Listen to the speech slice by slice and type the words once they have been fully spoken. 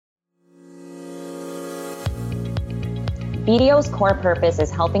BDO's core purpose is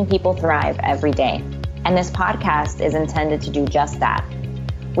helping people thrive every day, and this podcast is intended to do just that.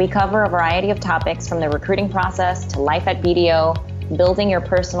 We cover a variety of topics from the recruiting process to life at BDO, building your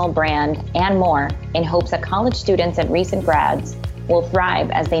personal brand, and more in hopes that college students and recent grads will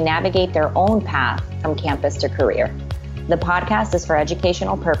thrive as they navigate their own path from campus to career. The podcast is for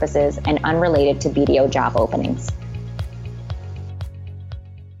educational purposes and unrelated to BDO job openings.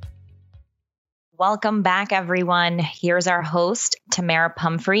 Welcome back, everyone. Here's our host, Tamara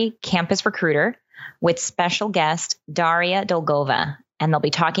Pumphrey, campus recruiter, with special guest, Daria Dolgova, and they'll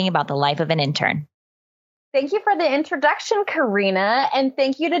be talking about the life of an intern. Thank you for the introduction, Karina, and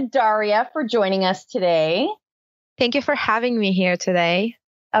thank you to Daria for joining us today. Thank you for having me here today.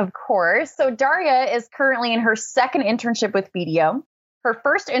 Of course. So Daria is currently in her second internship with BDO. Her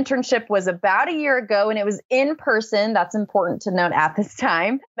first internship was about a year ago, and it was in person. That's important to note at this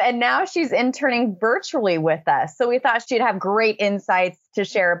time. And now she's interning virtually with us. So we thought she'd have great insights to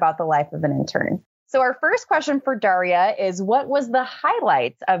share about the life of an intern. So our first question for Daria is, what was the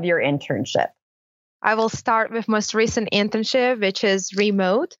highlights of your internship? I will start with most recent internship, which is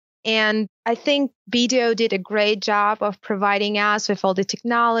remote. And I think BDO did a great job of providing us with all the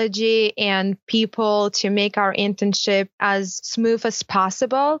technology and people to make our internship as smooth as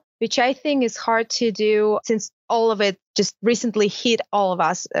possible, which I think is hard to do since all of it just recently hit all of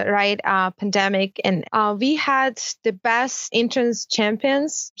us, right? Pandemic. And we had the best interns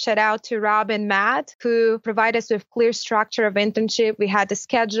champions. Shout out to Rob and Matt, who provide us with clear structure of internship. We had the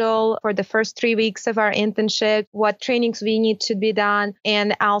schedule for the first 3 weeks of our internship, what trainings we need to be done.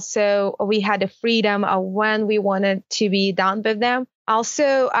 And also we had the freedom of when we wanted to be done with them.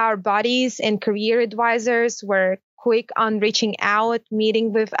 Also, our buddies and career advisors were quick on reaching out,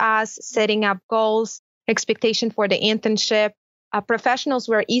 meeting with us, setting up goals, expectation for the internship. Professionals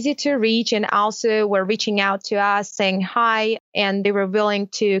were easy to reach and also were reaching out to us saying hi, and they were willing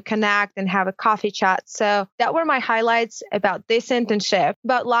to connect and have a coffee chat. So that were my highlights about this internship.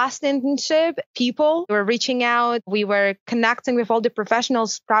 About last internship, people were reaching out. We were connecting with all the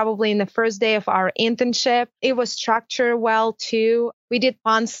professionals probably in the first day of our internship. It was structured well too. We did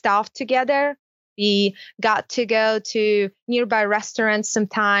fun stuff together. We got to go to nearby restaurants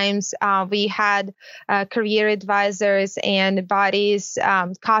sometimes. We had career advisors and buddies,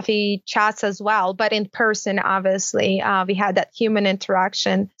 coffee chats as well, but in person, obviously, we had that human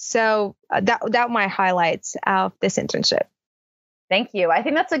interaction. So that my highlights of this internship. Thank you. I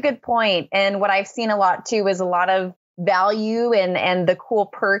think that's a good point. And what I've seen a lot too is a lot of value and the cool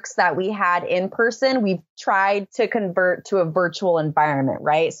perks that we had in person, we've tried to convert to a virtual environment,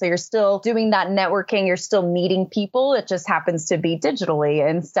 right? So you're still doing that networking, you're still meeting people. It just happens to be digitally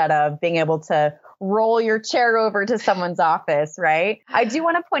instead of being able to roll your chair over to someone's office, right? I do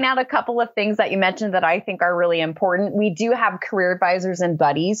want to point out a couple of things that you mentioned that I think are really important. We do have career advisors and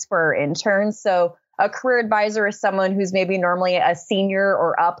buddies for our interns. So a career advisor is someone who's maybe normally a senior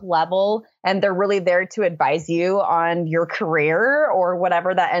or up level, and they're really there to advise you on your career or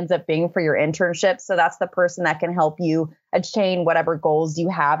whatever that ends up being for your internship. So that's the person that can help you attain whatever goals you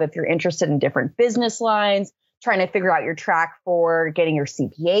have. If you're interested in different business lines, trying to figure out your track for getting your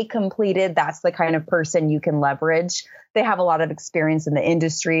CPA completed, that's the kind of person you can leverage. They have a lot of experience in the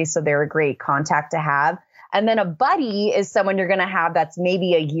industry, so they're a great contact to have. And then a buddy is someone you're going to have that's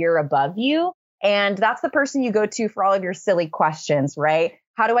maybe a year above you. And that's the person you go to for all of your silly questions, right?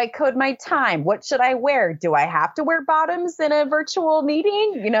 How do I code my time? What should I wear? Do I have to wear bottoms in a virtual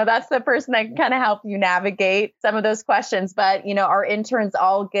meeting? That's the person that can kind of help you navigate some of those questions. But, our interns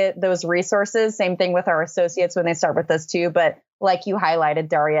all get those resources. Same thing with our associates when they start with us too. But like you highlighted,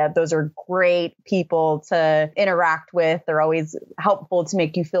 Daria, those are great people to interact with. They're always helpful to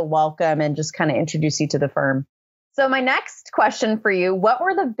make you feel welcome and just kind of introduce you to the firm. So my next question for you, what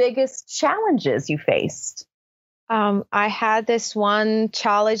were the biggest challenges you faced? I had this one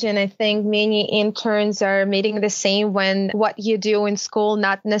challenge, and I think many interns are meeting the same when what you do in school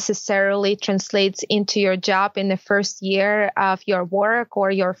not necessarily translates into your job in the first year of your work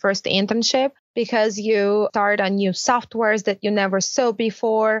or your first internship. Because you start on new softwares that you never saw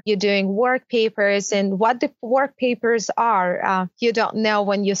before, you're doing work papers, and what the work papers are, you don't know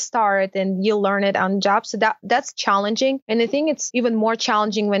when you start, and you learn it on job. So that's challenging. And I think it's even more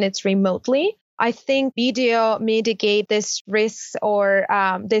challenging when it's remotely. I think BDO mitigate this risks or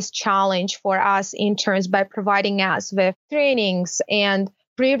this challenge for us interns by providing us with trainings and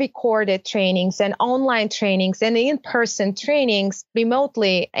pre-recorded trainings and online trainings and in-person trainings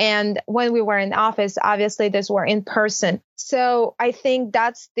remotely. And when we were in office, obviously these were in person. So I think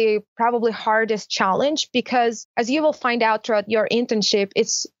that's the probably hardest challenge because as you will find out throughout your internship,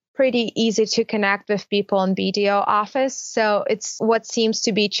 it's pretty easy to connect with people in BDO office. So it's what seems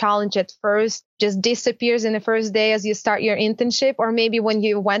to be challenge at first just disappears in the first day as you start your internship, or maybe when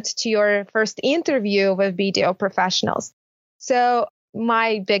you went to your first interview with BDO professionals. So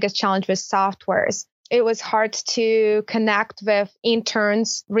my biggest challenge was softwares. It was hard to connect with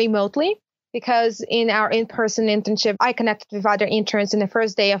interns remotely, because in our in-person internship, I connected with other interns in the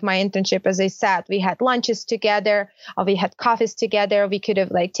first day of my internship. As I said, we had lunches together, or we had coffees together. We could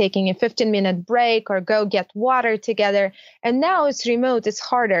have taken a 15-minute break or go get water together. And now it's remote, it's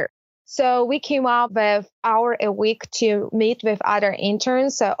harder. So we came up with hour a week to meet with other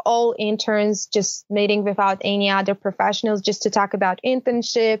interns. So all interns just meeting without any other professionals, just to talk about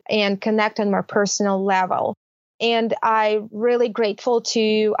internship and connect on more personal level. And I'm really grateful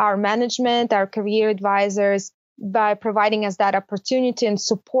to our management, our career advisors, by providing us that opportunity and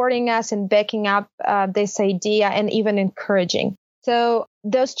supporting us and backing up this idea and even encouraging. So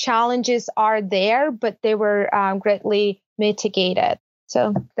those challenges are there, but they were greatly mitigated.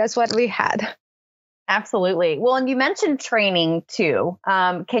 So that's what we had. Absolutely. Well, and you mentioned training too.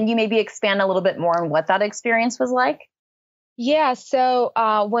 Can you maybe expand a little bit more on what that experience was like? Yeah. So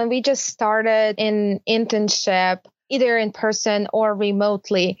when we just started in internship, either in person or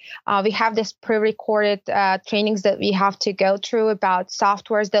remotely, we have this pre-recorded trainings that we have to go through about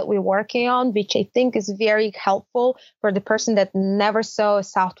softwares that we're working on, which I think is very helpful for the person that never saw a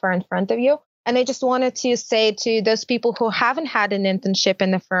software in front of you. And I just wanted to say to those people who haven't had an internship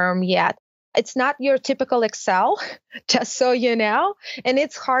in the firm yet, it's not your typical Excel, just so you know, and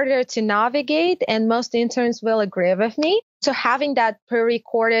it's harder to navigate, and most interns will agree with me. So having that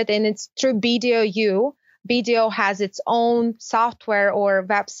pre-recorded, and it's through BDO. BDO has its own software or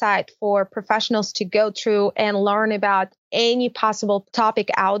website for professionals to go through and learn about any possible topic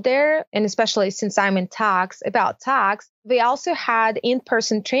out there. And especially since I'm in tax, about tax, we also had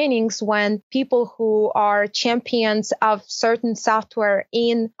in-person trainings when people who are champions of certain software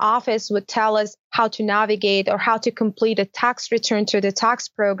in office would tell us how to navigate or how to complete a tax return to the tax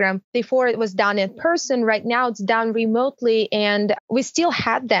program. Before it was done in person, right now it's done remotely, and we still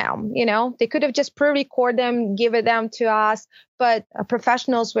had them. They could have just pre-record them, give it them to us, but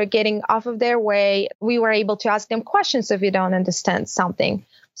professionals were getting off of their way. We were able to ask them questions if you don't understand something.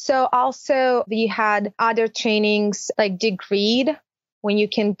 So also we had other trainings like Degreed, when you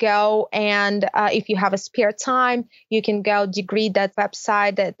can go and if you have a spare time, you can go Degreed, that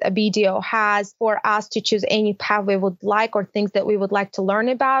website that a BDO has, for us to choose any path we would like or things that we would like to learn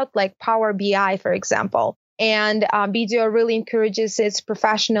about, like Power BI, for example. And BDO really encourages its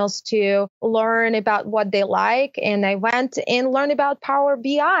professionals to learn about what they like. And I went and learned about Power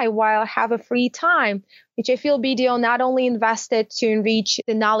BI while I have a free time, which I feel BDO not only invested to enrich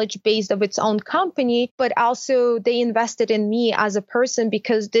the knowledge base of its own company, but also they invested in me as a person,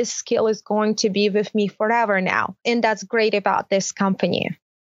 because this skill is going to be with me forever now. And that's great about this company.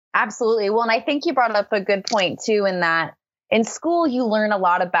 Absolutely. Well, and I think you brought up a good point too, in that in school, you learn a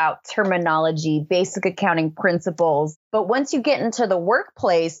lot about terminology, basic accounting principles. But once you get into the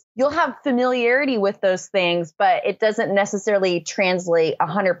workplace, you'll have familiarity with those things, but it doesn't necessarily translate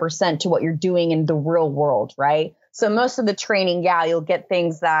 100% to what you're doing in the real world, right? So most of the training, you'll get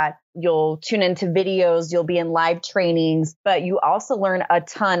things that you'll tune into videos, you'll be in live trainings, but you also learn a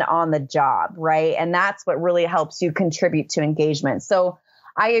ton on the job, right? And that's what really helps you contribute to engagement. So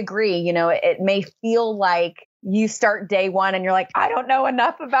I agree, it may feel like you start day one and you're like, I don't know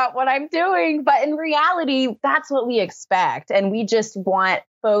enough about what I'm doing. But in reality, that's what we expect. And we just want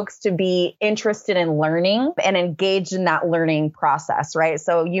folks to be interested in learning and engaged in that learning process, right?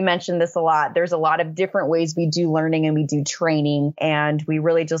 So you mentioned this a lot. There's a lot of different ways we do learning and we do training. And we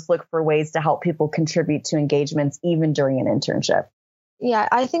really just look for ways to help people contribute to engagements, even during an internship. Yeah,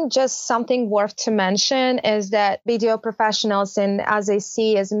 I think just something worth to mention is that BDO professionals, and as I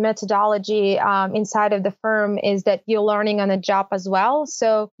see as methodology inside of the firm, is that you're learning on the job as well.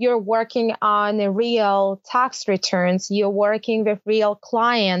 So you're working on the real tax returns, you're working with real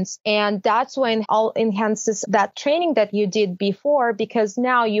clients, and that's when all enhances that training that you did before, because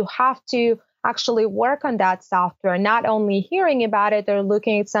now you have to actually work on that software, not only hearing about it or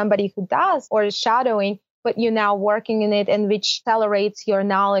looking at somebody who does or shadowing, but you're now working in it, and which accelerates your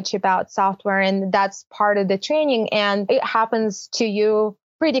knowledge about software. And that's part of the training. And it happens to you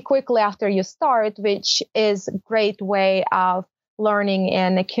pretty quickly after you start, which is a great way of learning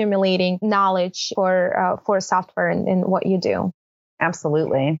and accumulating knowledge for software and what you do.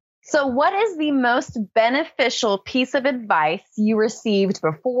 Absolutely. So what is the most beneficial piece of advice you received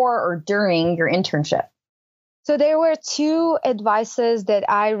before or during your internship? So there were two advices that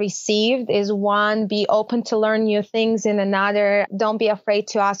I received is one, be open to learn new things, and another, don't be afraid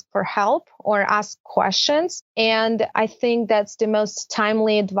to ask for help or ask questions. And I think that's the most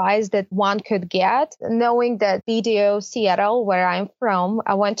timely advice that one could get. Knowing that BDO Seattle, where I'm from,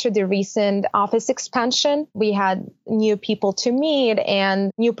 I went through the recent office expansion. We had new people to meet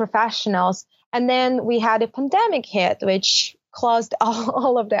and new professionals. And then we had a pandemic hit, which closed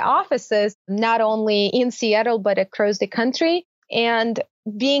all of the offices, not only in Seattle, but across the country. And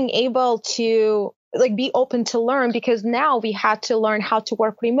being able to be open to learn, because now we had to learn how to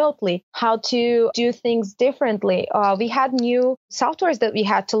work remotely, how to do things differently. We had new softwares that we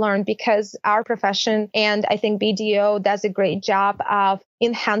had to learn because our profession, and I think BDO does a great job of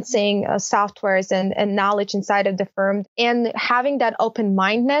enhancing softwares and knowledge inside of the firm. And having that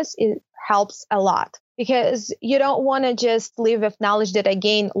open-mindedness, it helps a lot. Because you don't want to just live with knowledge that I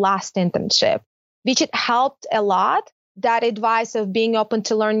gained last internship, which it helped a lot. That advice of being open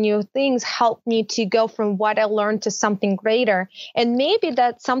to learn new things helped me to go from what I learned to something greater. And maybe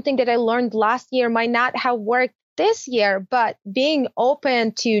that something that I learned last year might not have worked this year, but being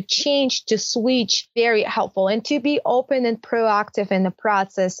open to change, to switch, very helpful. And to be open and proactive in the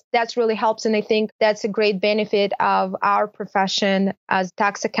process, that's really helps. And I think that's a great benefit of our profession as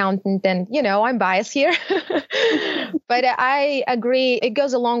tax accountant. And, I'm biased here, but I agree. It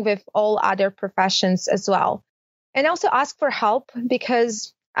goes along with all other professions as well. And also ask for help,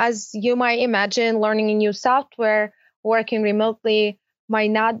 because as you might imagine, learning a new software, working remotely might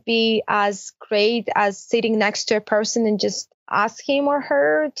not be as great as sitting next to a person and just ask him or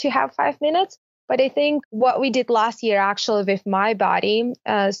her to have 5 minutes. But I think what we did last year actually with my body,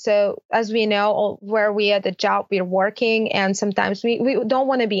 so as we know, where we at the job, we're working, and sometimes we don't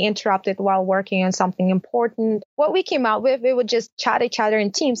want to be interrupted while working on something important. What we came out with, we would just chat each other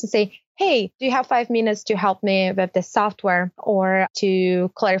in Teams and say, hey, do you have 5 minutes to help me with the software or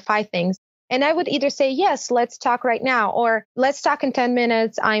to clarify things? And I would either say, yes, let's talk right now, or let's talk in 10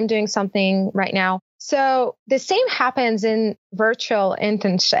 minutes. I'm doing something right now. So the same happens in virtual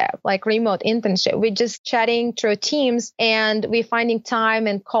internship, like remote internship. We're just chatting through Teams and we're finding time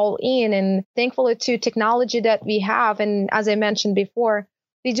and call in. And thankfully to technology that we have. And as I mentioned before,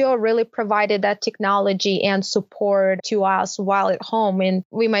 BDO really provided that technology and support to us while at home. And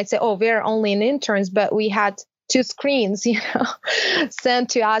we might say, oh, we're only in interns, but we had 2 screens,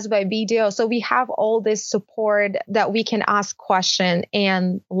 sent to us by BDO. So we have all this support that we can ask questions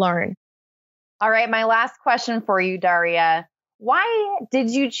and learn. All right. My last question for you, Daria. Why did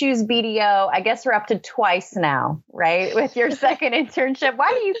you choose BDO? I guess we're up to twice now, right? With your second internship.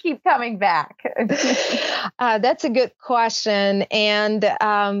 Why do you keep coming back? That's a good question. And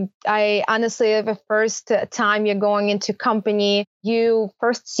I honestly, the first time you're going into company, you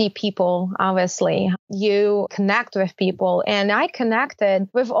first see people, obviously. You connect with people. And I connected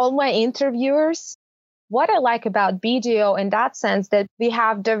with all my interviewers. What I like about BDO in that sense that we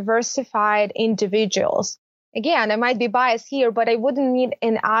have diversified individuals. Again, I might be biased here, but I wouldn't meet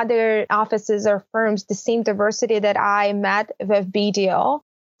in other offices or firms the same diversity that I met with BDO.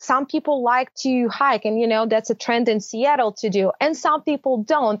 Some people like to hike, and that's a trend in Seattle to do. And some people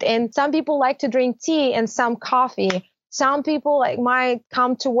don't. And some people like to drink tea and some coffee. Some people might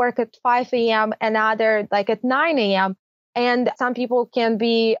come to work at 5 a.m. and others at 9 a.m. And some people can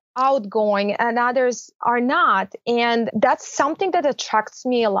be outgoing and others are not. And that's something that attracts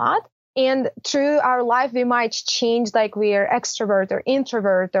me a lot. And through our life, we might change, we are extrovert or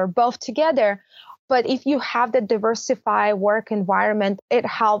introvert or both together. But if you have the diversified work environment, it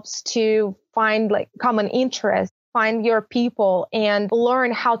helps to find common interests, find your people and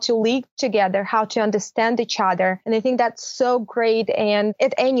learn how to lead together, how to understand each other. And I think that's so great. And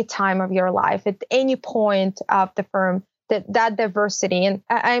at any time of your life, at any point of the firm, that diversity. And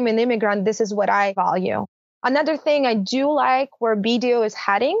I'm an immigrant. This is what I value. Another thing I do like where BDO is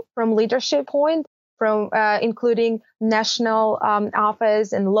heading from leadership point, from including national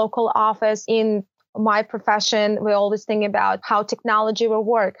office and local office. In my profession, we always think about how technology will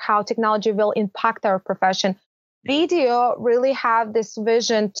work, how technology will impact our profession. BDO really have this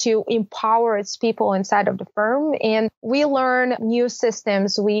vision to empower its people inside of the firm. And we learn new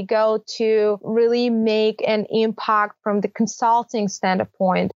systems. We go to really make an impact from the consulting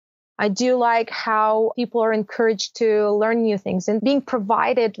standpoint. I do like how people are encouraged to learn new things and being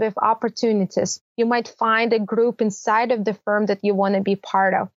provided with opportunities. You might find a group inside of the firm that you want to be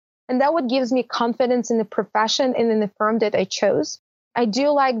part of. And that what gives me confidence in the profession and in the firm that I chose. I do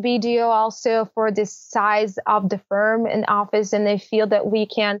like BDO also for the size of the firm and office. And I feel that we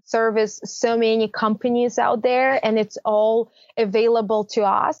can service so many companies out there and it's all available to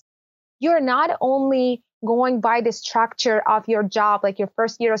us. You're not only going by the structure of your job, like your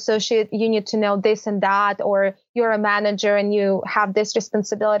first year associate, you need to know this and that, or you're a manager and you have this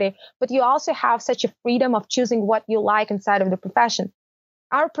responsibility, but you also have such a freedom of choosing what you like inside of the profession.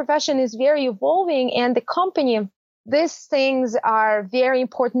 Our profession is very evolving, and the company, these things are very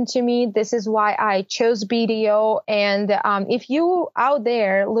important to me. This is why I chose BDO. And if you out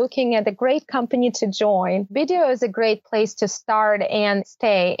there looking at a great company to join, BDO is a great place to start and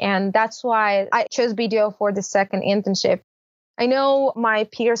stay. And that's why I chose BDO for the second internship. I know my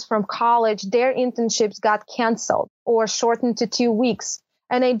peers from college, their internships got canceled or shortened to 2 weeks.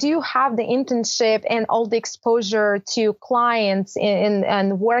 And I do have the internship and all the exposure to clients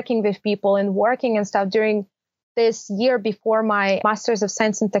and working with people and working and stuff during this year before my Master's of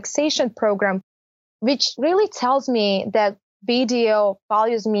Science in Taxation program, which really tells me that BDO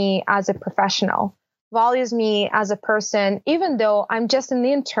values me as a professional, values me as a person, even though I'm just an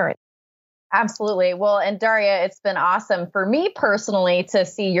intern. Absolutely. Well, and Daria, it's been awesome for me personally to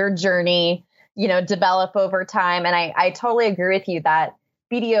see your journey, develop over time. And I totally agree with you that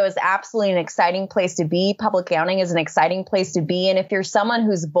BDO is absolutely an exciting place to be. Public accounting is an exciting place to be. And if you're someone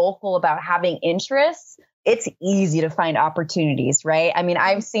who's vocal about having interests, it's easy to find opportunities, right? I mean,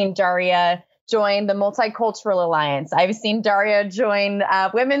 I've seen Daria join the Multicultural Alliance. I've seen Daria join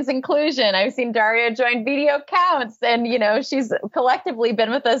Women's Inclusion. I've seen Daria join BDO Counts. And, she's collectively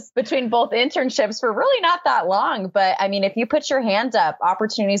been with us between both internships for really not that long. But I mean, if you put your hand up,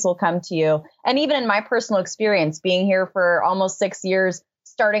 opportunities will come to you. And even in my personal experience, being here for almost 6 years,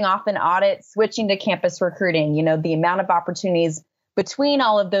 starting off in audit, switching to campus recruiting, the amount of opportunities between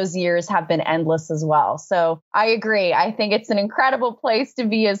all of those years have been endless as well. So I agree. I think it's an incredible place to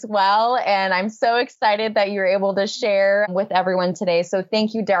be as well. And I'm so excited that you're able to share with everyone today. So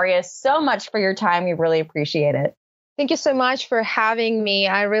thank you, Daria, so much for your time. We really appreciate it. Thank you so much for having me.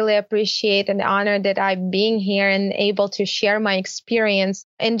 I really appreciate and honor that I'm being here and able to share my experience.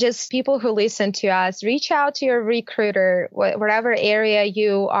 And just people who listen to us, reach out to your recruiter, whatever area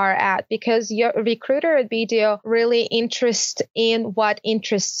you are at, because your recruiter at BDO really interested in what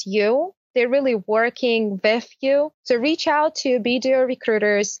interests you. They're really working with you. So reach out to BDO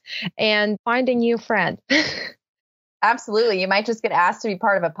recruiters and find a new friend. Absolutely. You might just get asked to be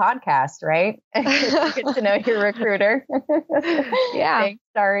part of a podcast, right? Get to know your recruiter. Yeah. Thanks,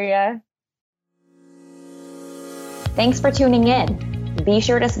 Daria. Thanks for tuning in. Be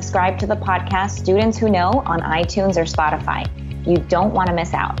sure to subscribe to the podcast Students Who Know on iTunes or Spotify. You don't want to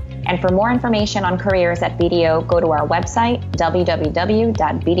miss out. And for more information on careers at BDO, go to our website,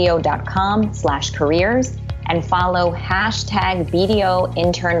 www.bdo.com/careers, and follow #BDO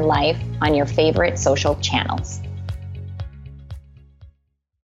Intern Life on your favorite social channels.